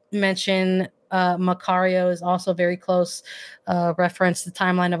did mention Macario is also very close, reference the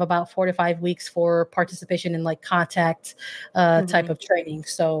timeline of about 4 to 5 weeks for participation in like contact type of training.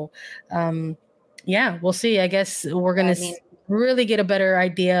 So we'll see. I guess we're going to really get a better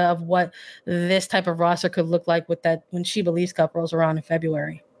idea of what this type of roster could look like with that when She Believes Cup rolls around in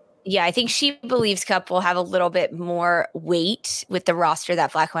February. Yeah, I think She Believes Cup will have a little bit more weight with the roster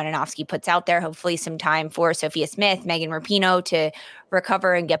that Vlatko Ananovsky puts out there. Hopefully some time for Sophia Smith, Megan Rapinoe to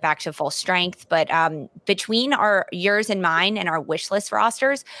recover and get back to full strength. But between yours and mine and our wish list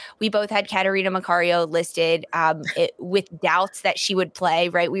rosters, we both had Katarina Macario listed with doubts that she would play,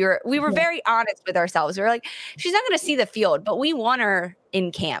 right? We were very honest with ourselves. We were like, she's not going to see the field, but we want her in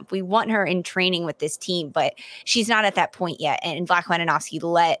camp. We want her in training with this team, but she's not at that point yet. And Vlatko Ananovsky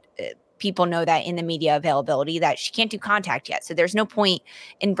let people know that in the media availability that she can't do contact yet. So there's no point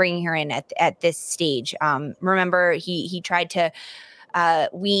in bringing her in at this stage. Remember, he tried to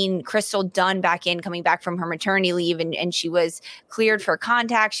wean Crystal Dunn back in, coming back from her maternity leave, and she was cleared for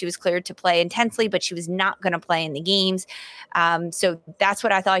contact. She was cleared to play intensely, but she was not going to play in the games. So that's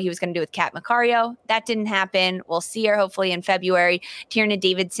what I thought he was going to do with Kat Macario. That didn't happen. We'll see her hopefully in February. Tierna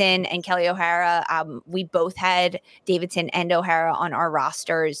Davidson and Kelly O'Hara, we both had Davidson and O'Hara on our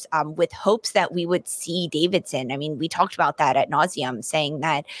rosters with hopes that we would see Davidson. I mean, we talked about that ad nauseum, saying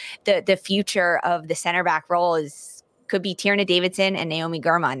that the future of the center back role could be Tierna Davidson and Naomi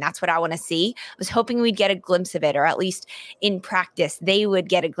Girma, and that's what I want to see. I was hoping we'd get a glimpse of it, or at least in practice, they would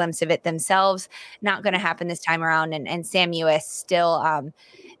get a glimpse of it themselves. Not going to happen this time around, and Sam Mewis still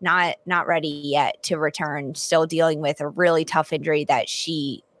not ready yet to return, still dealing with a really tough injury that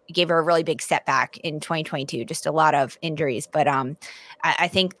she gave her a really big setback in 2022, just a lot of injuries. But I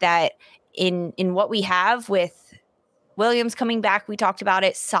think that in what we have with Williams coming back, we talked about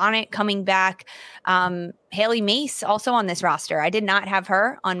it, Sonnet coming back, Haley Mace also on this roster. I did not have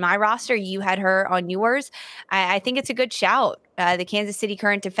her on my roster. You had her on yours. I think it's a good shout. The Kansas City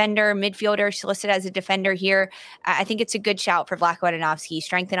current defender, midfielder, she's listed as a defender here. I think it's a good shout for Vlatko Ananovsky.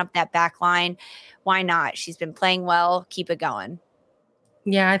 Strengthen up that back line. Why not? She's been playing well. Keep it going.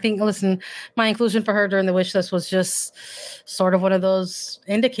 Yeah, I think, listen, my inclusion for her during the wish list was just sort of one of those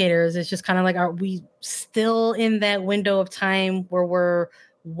indicators. It's just kind of like, are we still in that window of time where we're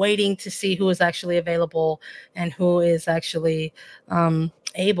waiting to see who is actually available and who is actually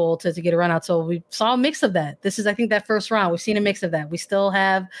able to get a run out? So we saw a mix of that. This is, I think, that first round. We've seen a mix of that. We still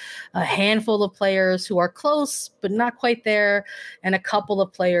have a handful of players who are close, but not quite there, and a couple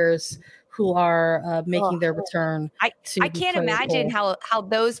of players who are making their return. I can't imagine how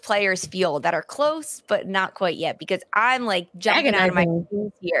those players feel that are close, but not quite yet, because I'm like jumping out of my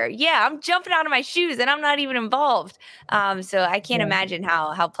shoes here. Yeah, I'm jumping out of my shoes and I'm not even involved. So I can't imagine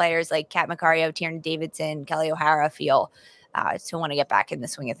how players like Kat Macario, Tierna Davidson, Kelly O'Hara feel to want to get back in the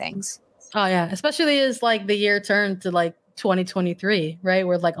swing of things. Oh yeah, especially as like the year turned to like 2023, right?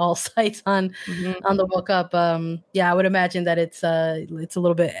 Where like all sights on the World Cup. I would imagine that it's a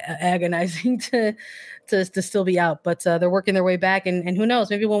little bit agonizing to still be out, but they're working their way back, and who knows?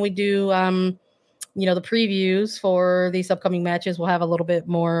 Maybe when we do the previews for these upcoming matches. We'll have a little bit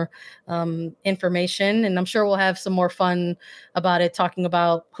more information, and I'm sure we'll have some more fun about it, talking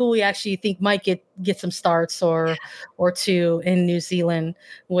about who we actually think might get some starts or two in New Zealand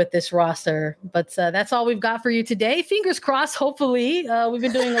with this roster. But that's all we've got for you today. Fingers crossed. Hopefully, we've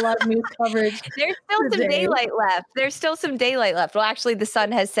been doing a lot of news coverage. There's still some daylight left. Well, actually, the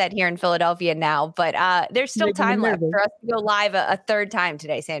sun has set here in Philadelphia now, but there's still time left for us to go live a third time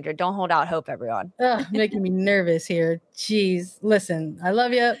today, Sandra. Don't hold out hope, everyone. Making me nervous here. Jeez, listen, I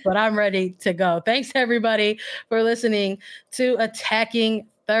love you, but I'm ready to go. Thanks, everybody, for listening to Attacking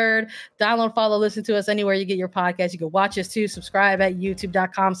Third. Download, follow, listen to us anywhere you get your podcast. You can watch us too. Subscribe at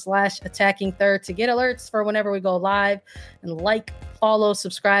youtube.com/Attacking Third to get alerts for whenever we go live. And like, follow,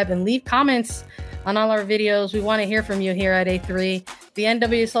 subscribe, and leave comments on all our videos. We want to hear from you here at A3. The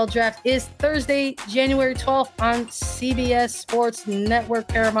NWSL draft is Thursday, January 12th on CBS Sports Network,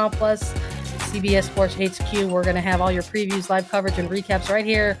 Paramount Plus, CBS Sports HQ. We're going to have all your previews, live coverage, and recaps right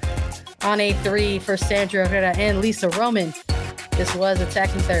here on A3 for Sandra Herrera and Lisa Roman. This was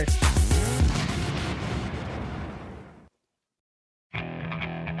Attacking Third.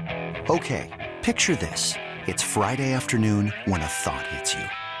 Okay, picture this. It's Friday afternoon when a thought hits you.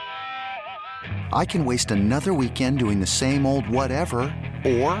 I can waste another weekend doing the same old whatever,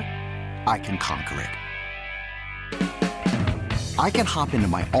 or I can conquer it. I can hop into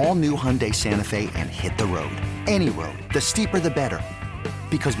my all-new Hyundai Santa Fe and hit the road. Any road. The steeper, the better.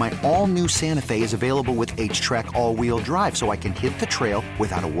 Because my all-new Santa Fe is available with H-Track all-wheel drive, so I can hit the trail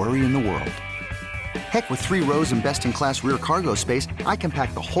without a worry in the world. Heck, with 3 rows and best-in-class rear cargo space, I can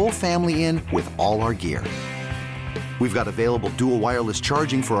pack the whole family in with all our gear. We've got available dual wireless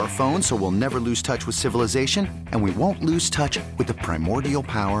charging for our phones, so we'll never lose touch with civilization, and we won't lose touch with the primordial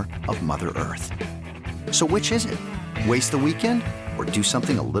power of Mother Earth. So which is it? Waste the weekend or do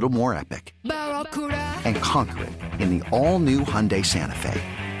something a little more epic? And conquer it in the all-new Hyundai Santa Fe.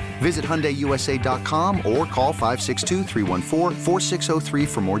 Visit HyundaiUSA.com or call 562-314-4603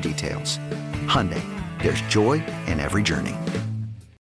 for more details. Hyundai, there's joy in every journey.